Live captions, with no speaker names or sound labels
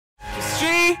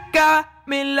got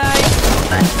me like.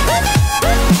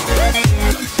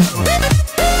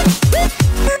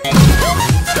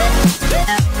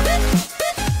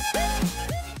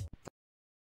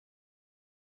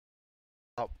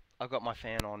 Oh, I've got my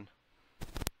fan on.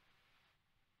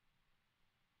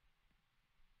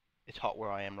 It's hot where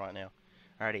I am right now.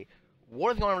 Alrighty.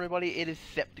 What is going on, everybody? It is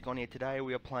Septicon here. Today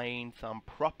we are playing some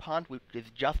Prop Hunt, which has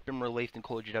just been released in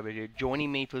Call of Duty WW2. Joining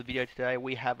me for the video today,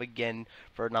 we have again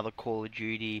for another Call of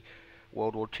Duty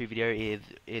World War II video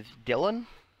is Dylan.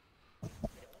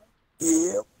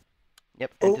 Yep.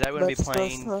 Yep. And today we're going to be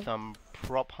playing some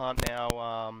Prop Hunt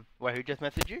now. Wait, who just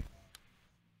messaged you?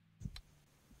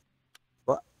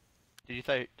 What? Did you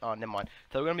say? Oh, never mind.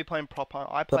 So we're going to be playing Prop Hunt.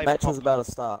 The match is about to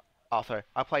start. Oh, sorry.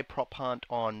 I play Prop Hunt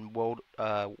on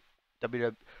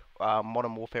WW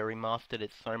Modern Warfare Remastered.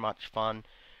 It's so much fun,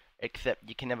 except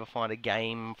you can never find a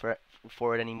game for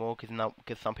it anymore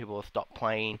because some people have stopped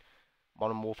playing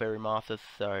Modern Warfare Remastered.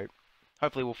 So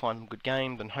hopefully we'll find some good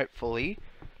games, and hopefully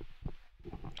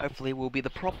we'll be the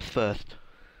props first.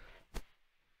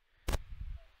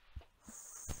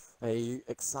 Are you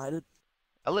excited?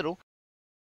 A little.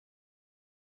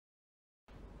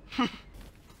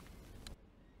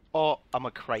 Oh, I'm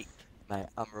a crate. Mate,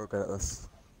 I'm real good at this.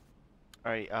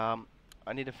 Alright, I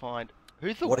need to find...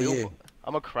 Who's the What are wheelbarrow? you?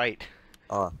 I'm a crate.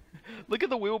 Oh. Look at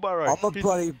the wheelbarrow. I'm a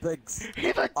bloody big...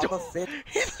 He's a I'm door! a fit.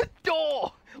 He's a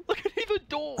door! Look at he's a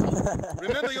door!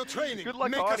 Remember your training. Good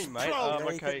luck Make hiding, us mate. proud.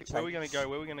 Okay, where are we gonna go?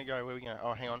 Where are we gonna go? Where are we gonna...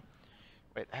 Oh, hang on.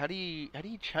 Wait, how do you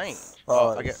change?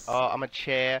 Oh, I'm a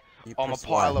chair. Oh, I'm a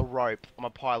pile of ropes. I'm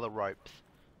a pile of ropes.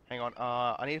 Hang on,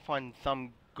 I need to find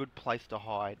some good place to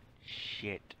hide.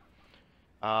 Shit.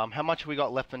 How much have we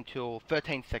got left until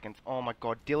 13 seconds? Oh my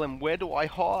god, Dylan, where do I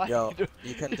hide? Yo,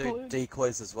 you can do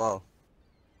decoys as well.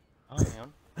 Oh,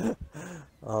 hang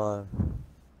on.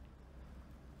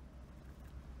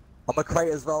 I'm a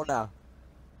crate as well now.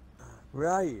 Where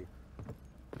are you?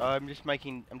 I'm just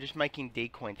making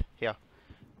decoys here.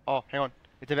 Oh, hang on.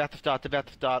 It's about to start. It's about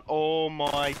to start. Oh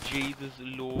my Jesus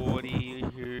Lordy.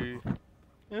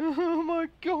 Oh my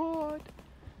god.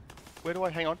 Where do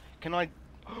I? Hang on. Can I?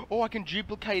 Oh, I can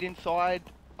duplicate inside.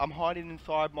 I'm hiding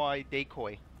inside my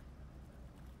decoy.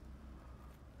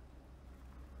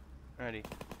 Alrighty.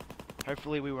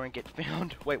 Hopefully we won't get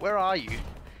found. Wait, where are you?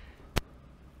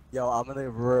 Yo, I'm in a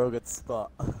real good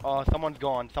spot. Oh, someone's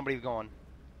gone. Somebody's gone.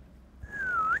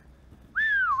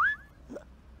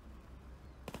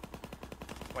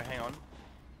 Wait, hang on.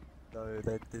 No,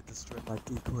 they destroyed my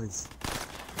decoys.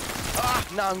 Ah,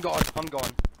 no, I'm gone. I'm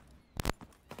gone.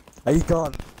 Are you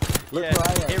gone? Look Yeah, where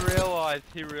I am.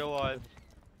 he realized.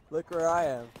 Look where I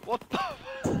am. What the?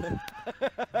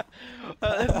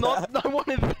 No one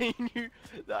has seen you.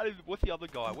 That is, what's the other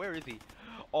guy? Where is he?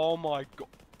 Oh my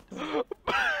god.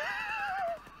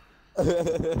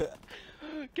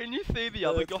 Can you see the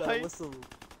other guy?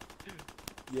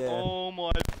 Yeah. Oh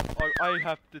my, I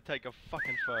have to take a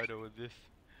fucking photo of this.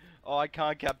 Oh, I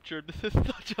can't capture it. This is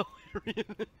such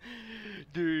hilarious.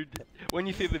 Dude, when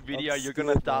you see the video, you're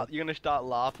gonna start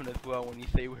laughing as well when you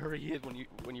see where he is when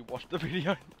you watch the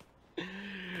video.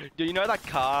 Do you know that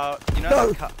car? You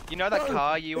know that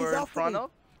car you were in front of?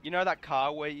 You know that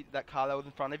car that car that was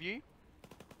in front of you?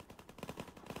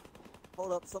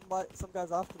 Hold up, some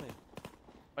guy's after me.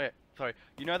 Oh yeah, sorry.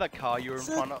 You know that car you were in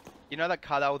front of? You know that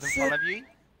car that was in front of you?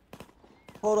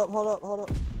 Hold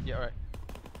up. Yeah, right.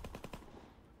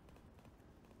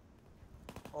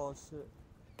 Oh shit.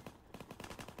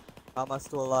 How am I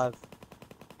still alive?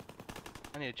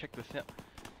 I need to check this out.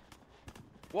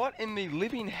 What in the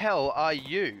living hell are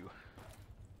you?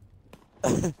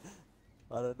 I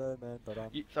don't know, man, but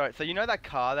Sorry, so you know that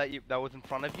car that was in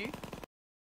front of you?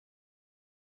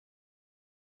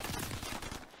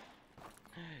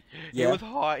 Yeah.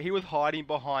 He was hiding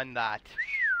behind that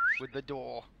with the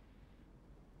door.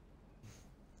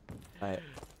 Mate,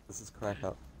 this is crack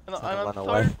up. And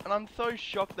I'm so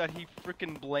shocked that he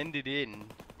frickin' blended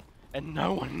in, and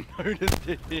no one noticed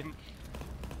him.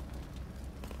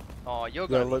 Oh, you're Yo,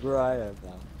 going. look where I am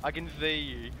now. I can see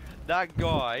you. That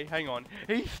guy, hang on,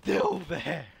 he's still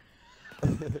there.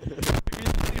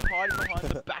 he's hiding behind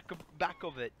the back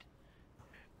of it,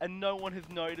 and no one has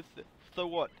noticed it. So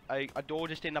what? A door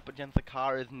just end up against the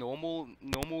car is normal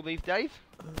these days?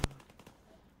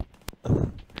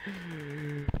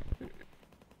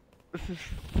 This is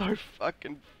so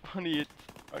fucking funny. It's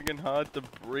fucking hard to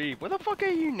breathe. Where the fuck are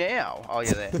you now? Oh,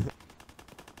 you're there.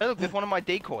 Hey, look, there's one of my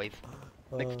decoys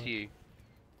next to you.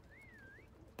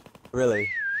 Really?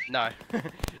 No,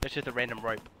 it's just a random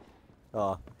rope.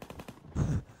 Oh.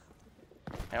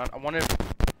 Hang on, I want to.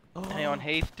 Hang on,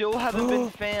 he still hasn't been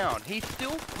found. He's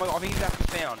still... Oh my God, I think he's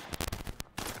actually found.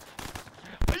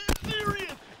 Are you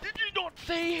serious? Did you not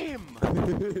see him?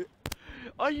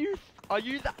 Are you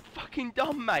that fucking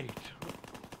dumb, mate?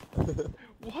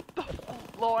 What the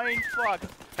flying fuck?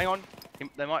 Hang on,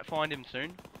 they might find him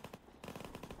soon.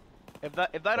 If they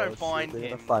don't find him... They're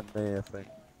gonna find me, I think.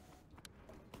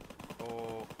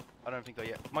 Or... I don't think they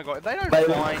yet. Oh my God, if they don't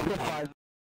find him...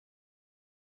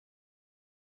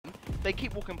 They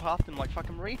keep walking past him like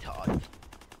fucking retards.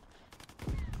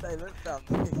 They look found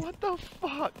me. What the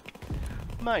fuck?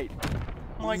 Mate,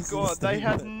 my Easy God, they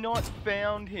have statement. not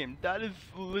found him. That is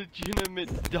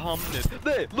legitimate dumbness.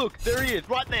 There, look, there he is,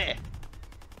 right there.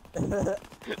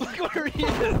 Look where he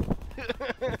is.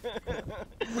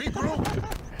 We broke.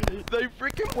 They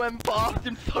freaking went past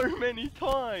him so many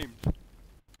times.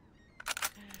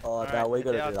 Oh, now we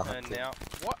gotta do the turn hunting. now.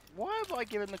 What? Why have I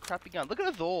given the crappy gun? Look at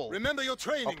us all. Remember your Oh,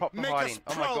 training. proper Make hiding. us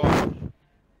Oh my proud. God.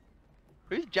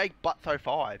 Who's Jake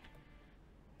Butso5?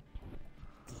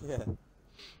 Yeah.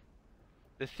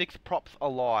 There's 6 props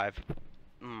alive.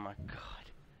 Oh my God.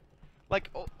 Like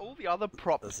all the other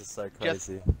props. This is so Just,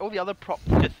 crazy. all the other props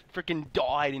just freaking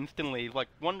died instantly. Like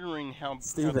wondering how.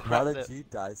 Steven, how how crap did that- you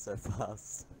die so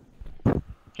fast?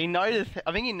 He noticed.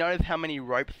 I think he noticed how many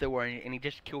ropes there were, and he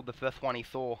just killed the first one he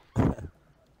saw.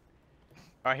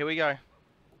 Alright, here we go.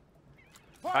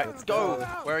 Alright, let's go.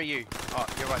 Where are you? Oh,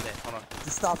 you're right there. Hold on.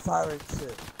 Just stop firing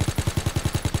shit.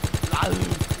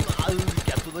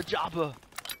 Get to the chopper.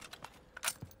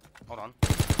 Hold on.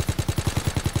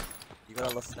 You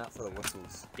gotta listen out for the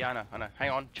whistles. Yeah, I know.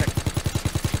 Hang on. Check.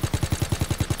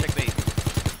 Check these.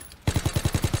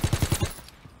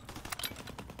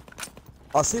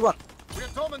 I see one. We're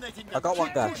dominating them. I got one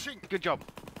Keep guy. pushing. Good job.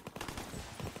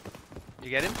 You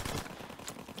get him?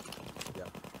 Yeah.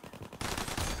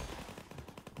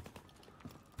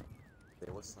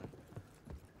 They're whistling.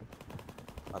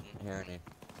 I didn't hear any.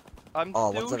 I'm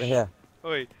Oh, still one's over here.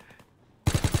 Wait.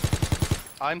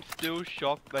 I'm still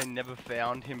shocked they never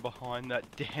found him behind that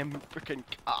damn freaking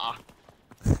car.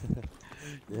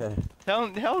 Yeah.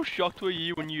 How shocked were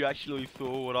you when you actually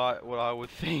saw what I was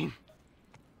seeing?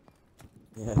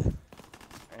 Yeah.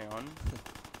 Hang on.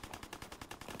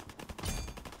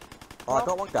 Oh, I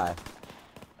got one guy.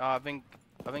 I think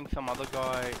some other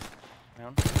guy. Hang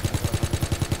on.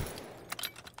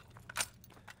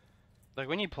 Like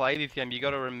when you play this game, you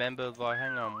gotta remember, like,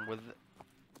 hang on,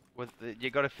 you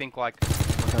gotta think like.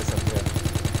 One guy's up here.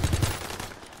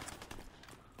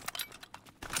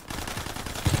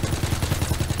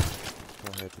 I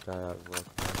heard the guy out of work.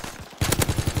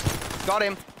 Got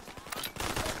him.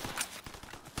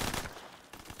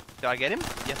 Did I get him?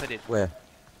 Yes, I did. Where?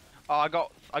 Oh, I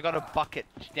got a bucket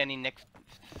sitting next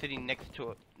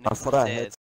to it. I Next thought to I the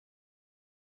hit.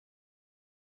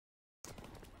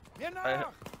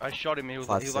 stairs. I shot him. He was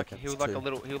 5 like seconds, he was like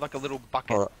a little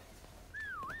bucket. Hold up.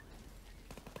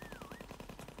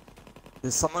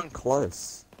 There's someone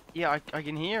close. Yeah, I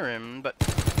can hear him, but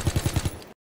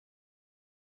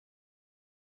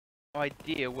no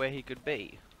idea where he could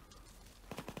be.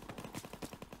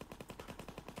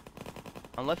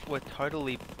 Unless we're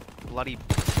totally bloody.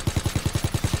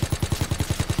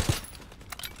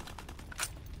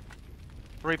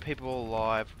 Three people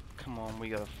alive. Come on, we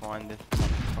gotta find this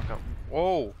motherfucker.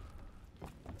 Whoa!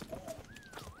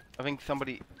 I think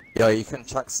somebody. Yo, you can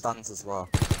chuck stuns as well.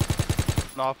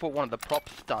 No, I thought one of the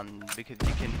props stunned because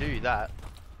you can do that.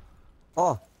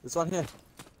 Oh, there's one here.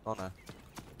 Oh no.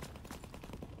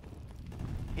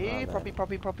 Here, Oh,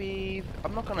 proppy.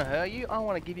 I'm not gonna hurt you. I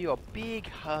want to give you a big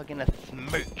hug and a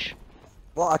smooch.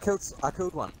 Well, I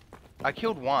killed one. I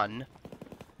killed one.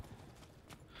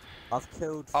 I've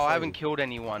killed. Oh, I 3 haven't killed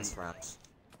anyone. this round.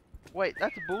 Wait,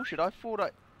 that's bullshit. I thought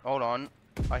I... Hold on.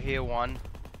 I hear one.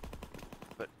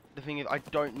 But the thing is, I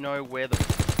don't know where the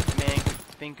man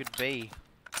thing could be.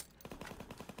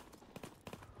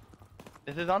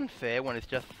 This is unfair when it's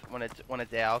just... when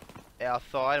it's our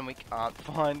side and we can't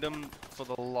find them. For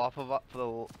the love of...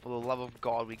 for the love of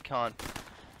God, we can't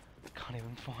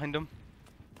even find them.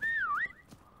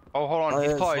 Oh, hold on. Oh,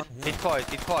 He's yeah, close. there's one He's here. close.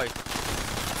 He's close.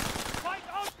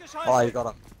 Oh, you got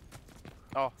him.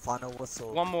 Oh. Final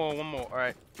whistle. One more.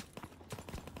 Alright.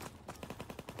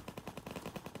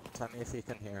 Tell me if you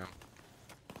can hear him.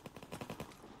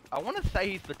 I want to say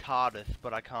he's the TARDIS,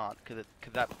 but I can't, cause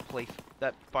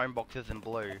that phone box isn't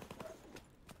blue.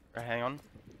 Right, hang on.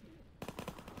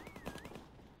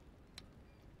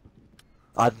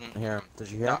 I didn't hear him.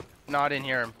 Did you hear him? No, I didn't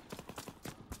hear him.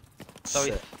 So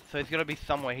Shit. he's gotta be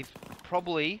somewhere. He's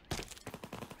probably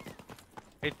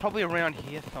around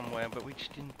here somewhere, but we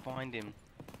just didn't find him.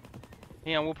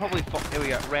 Yeah, we'll probably here we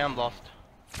go. Round lost.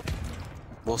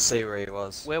 We'll see where he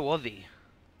was. Where was he?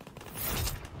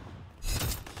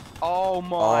 Oh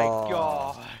my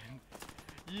god.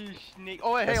 You sneak.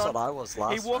 Oh wait, hang That's on. what I was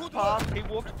last He walked time. past.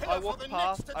 I walked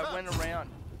past. I went around.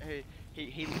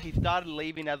 He started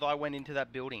leaving as I went into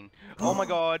that building. Oh my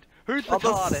god. Who's the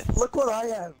TARDIS? Look what I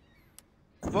am.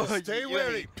 Well, Stay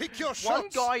wary. Pick your shots. One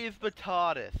guy is the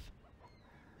TARDIS.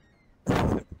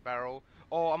 Barrel.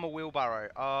 Oh, I'm a wheelbarrow.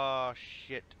 Oh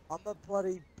shit. I'm a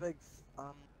bloody big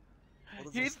what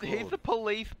is He's this called? the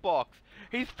police box.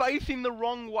 He's facing the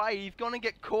wrong way. He's gonna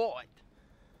get caught.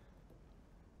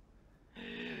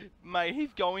 Mate,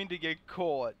 he's going to get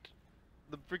caught.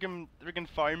 The friggin'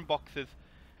 phone box is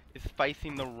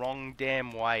facing the wrong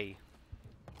damn way.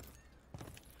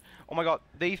 Oh my god,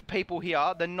 these people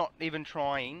here, they're not even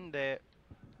trying. They're...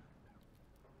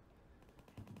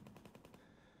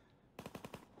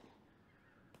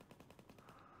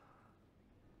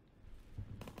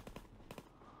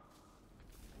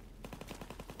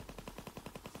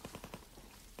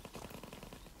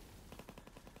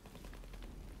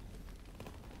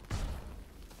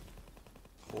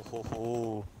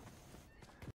 Oh.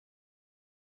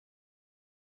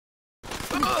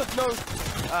 No!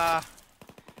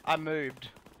 I moved.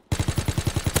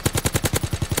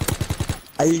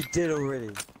 Oh, you did already.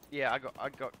 Yeah, I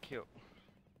got killed.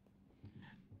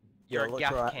 Yeah, You're a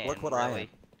gas can, look what really. I am.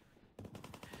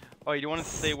 Oh, you want to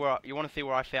see where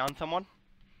I found someone?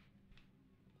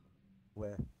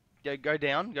 Where? Yeah, go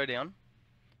down.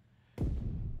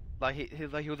 Like he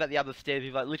was at the other stairs.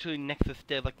 He's like literally next to the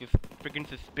stairs, like this freaking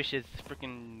suspicious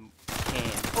freaking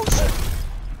can. Oh shit!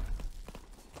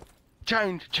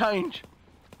 Change.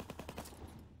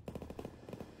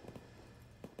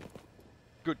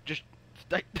 Good, just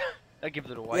stay. That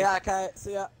gives it away. Yeah, okay,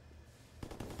 see ya.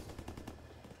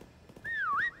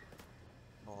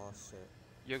 Oh shit.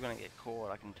 You're gonna get caught,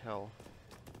 I can tell.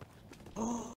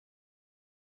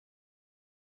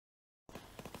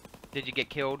 Did you get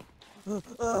killed?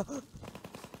 No,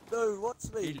 watch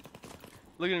me.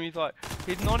 Look at him,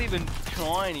 he's not even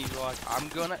trying, he's like, I'm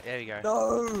gonna, there you go.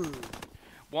 No.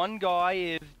 One guy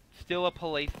is still a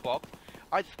police box.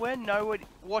 I swear no one,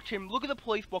 watch him, look at the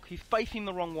police box, he's facing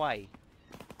the wrong way.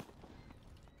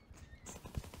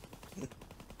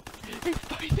 He's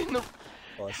facing the,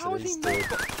 Oh, how is he not dead.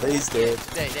 got... He's dead.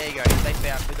 There you go, they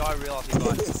found, the guy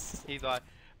realised he's like,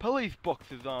 police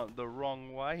boxes aren't the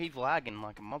wrong way, he's lagging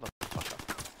like a motherfucker.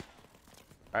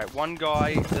 Alright, one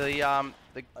guy, the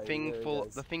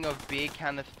thing of beer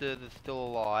canisters is still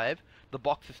alive. The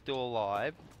box is still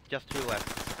alive. Just 2 left.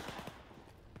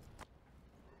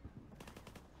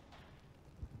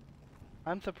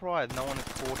 I'm surprised no one has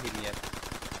caught him yet.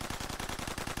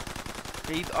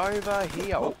 He's over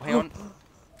here. Oh, hang on.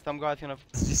 Some guy's gonna...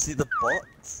 Did you see the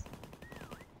bots?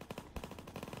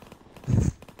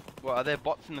 Well, are there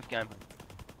bots in this game?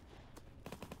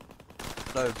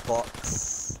 No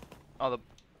bots. Oh,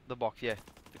 the box, yeah.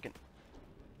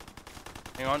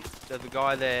 Hang on, there's a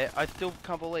guy there. I still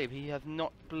can't believe he has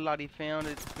not bloody found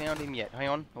him yet. Hang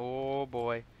on. Oh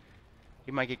boy.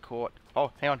 He may get caught.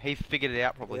 Oh, hang on, he's figured it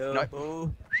out probably. Yeah, No.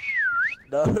 oh.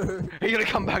 No. He's gonna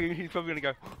come back and he's probably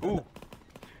gonna go, ooh.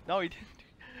 No, he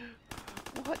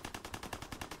didn't. What?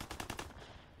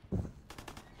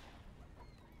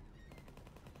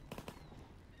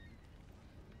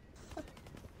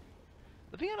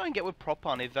 The thing I don't get with prop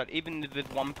hunt is that even if there's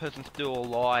one person still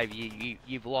alive,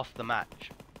 you've lost the match.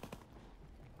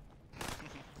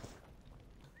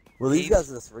 Well, these guys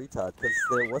are just retard because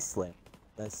they're whistling.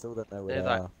 They still don't know where they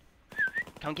are.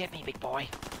 Come get me, big boy.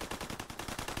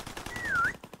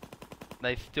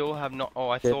 They still have not. Oh,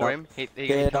 I saw him.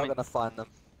 They're not gonna find them.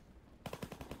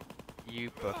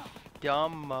 You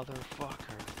dumb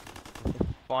motherfucker.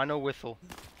 Final whistle.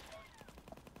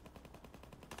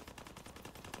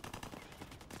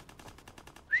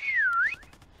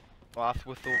 Last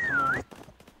whistle, come on.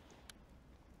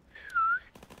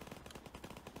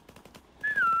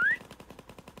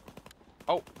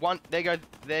 Oh, there you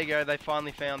go, they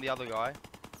finally found the other guy.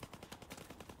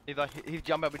 He's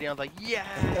jumping up and down, like, yay!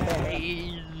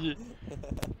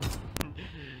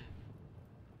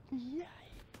 Yay!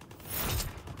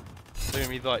 Look at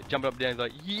him, he's like, jumping up and down, he's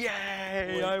like,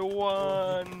 yay, I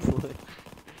won!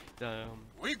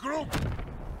 We group.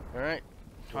 Alright,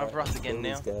 time for us again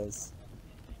now. Guys.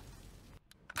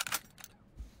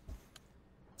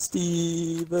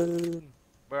 Steven!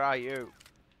 Where are you?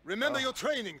 Remember your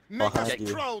training. Make us Behind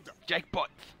you. proud. Jake Bot!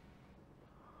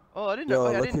 Oh, I didn't Yo, know.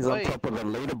 I look didn't who's know. on top of the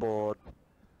leaderboard.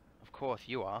 Of course,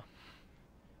 you are.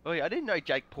 Oh yeah, I didn't know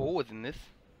Jake Paul was in this.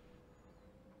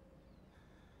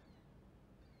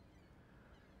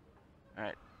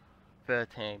 Alright,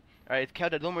 13. Alright, it's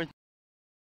counted.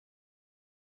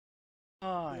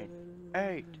 9,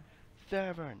 8,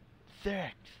 7,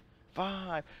 6,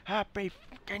 5. Happy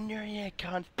fucking New Year,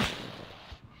 cunt.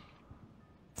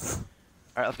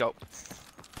 Alright, let's go.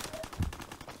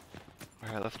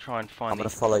 Alright, let's try and find I'm gonna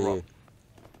follow you.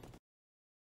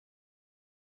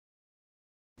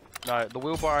 No, the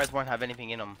wheelbarrows won't have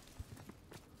anything in them.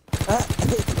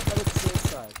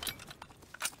 Suicide.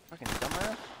 Fucking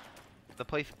dumbass. The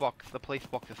police box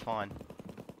is fine.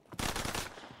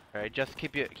 Alright, just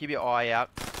keep your eye out.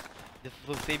 Just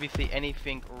we'll see if you see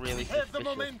anything really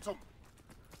suspicious.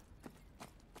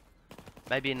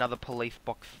 Maybe another police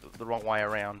box the wrong way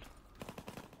around.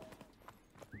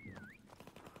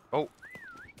 Oh,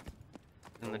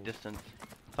 in the distance,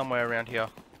 somewhere around here.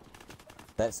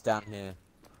 That's down here.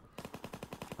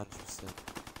 100%.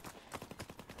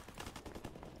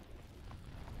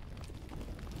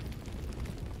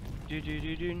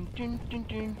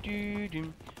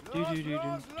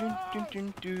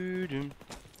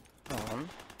 Hold on.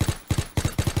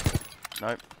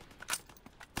 Nope.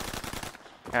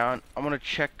 Hang on, I'm gonna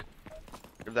check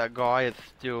if that guy is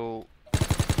still.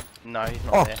 No, he's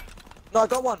not there. No, I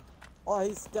got one. Oh,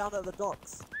 he's down at the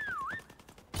docks.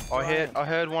 I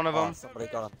heard one of them. Somebody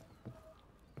got him.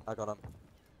 I got him.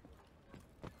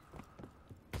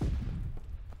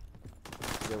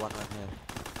 There's one right here.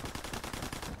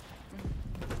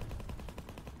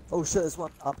 Oh shit, there's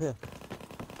one up here.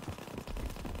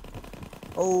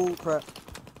 Oh crap.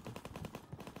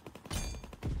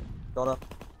 Got him.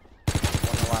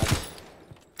 One alive.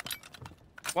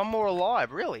 One more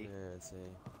alive, really? Where is he?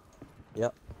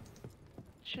 Yep.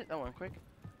 Shit, that went quick.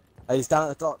 Oh, he's down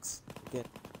at the docks again.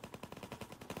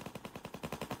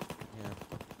 Yeah.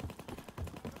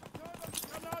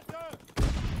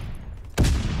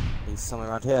 He's somewhere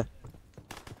around here.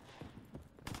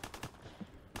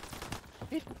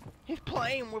 He's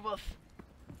playing with us.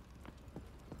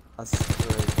 That's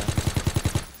really bad.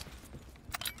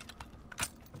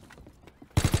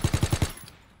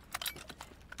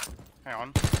 Hang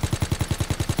on.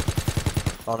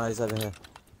 Oh no, he's over here.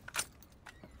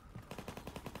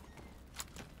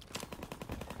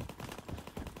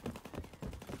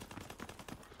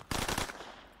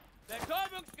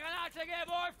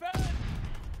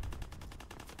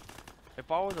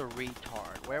 If I was a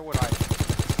retard, where would I?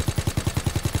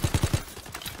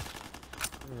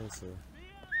 Where is he?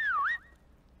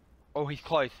 Oh, he's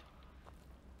close.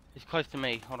 He's close to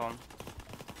me. Hold on.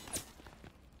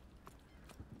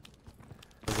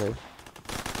 Is he?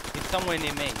 He's somewhere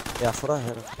near me. Yeah, I thought I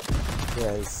heard him.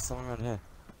 Yeah, he's somewhere around here.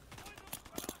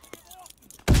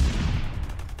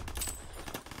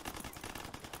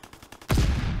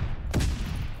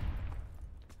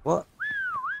 What?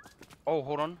 Oh,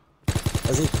 hold on.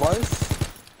 Is he close?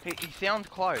 He sounds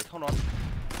close. Hold on.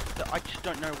 I just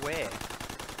don't know where.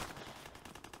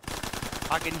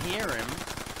 I can hear him.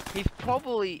 He's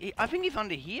probably. I think he's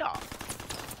under here.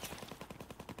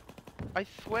 I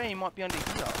swear he might be under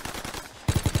here.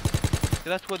 So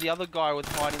that's where the other guy was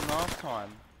hiding last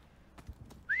time.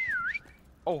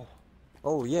 Oh.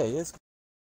 Oh yeah, he is.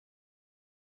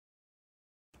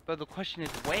 But the question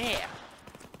is where?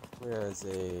 Where is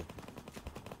he?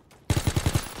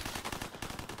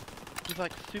 He's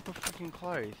like super freaking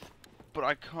close. But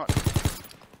I can't.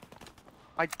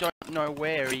 I don't know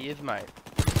where he is, mate.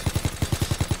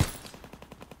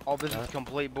 Oh, this is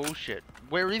complete bullshit.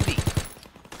 Where is he?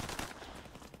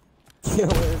 Yeah,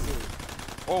 where is he?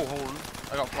 Oh, hold on.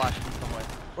 I got flashed from somewhere.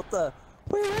 What the?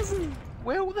 Where is he?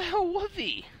 Where the hell was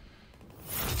he?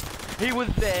 He was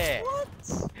there. What?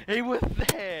 He was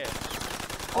there.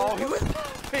 Oh, he was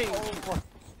moving. Oh my.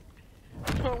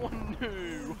 No one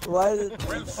knew. Why did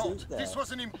Well he fought. shoot that? This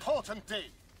was an important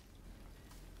day.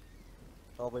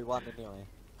 Oh, we won anyway.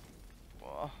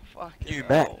 Oh, fuck You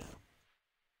hell. bet.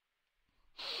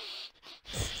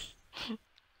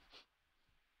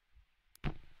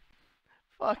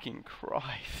 Fucking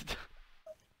Christ.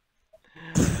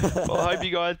 Well, I hope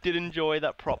you guys did enjoy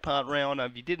that prop hunt round.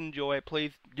 If you did enjoy it,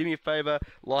 please do me a favor,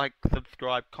 like,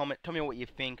 subscribe, comment, tell me what you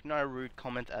think. No rude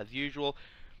comments as usual.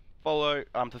 Follow,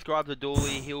 subscribe to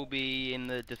Dooley. He'll be in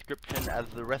the description as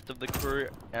the rest of the crew.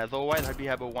 As always, hope you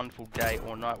have a wonderful day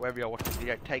or night wherever you're watching this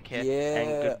video. Take care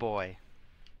and goodbye.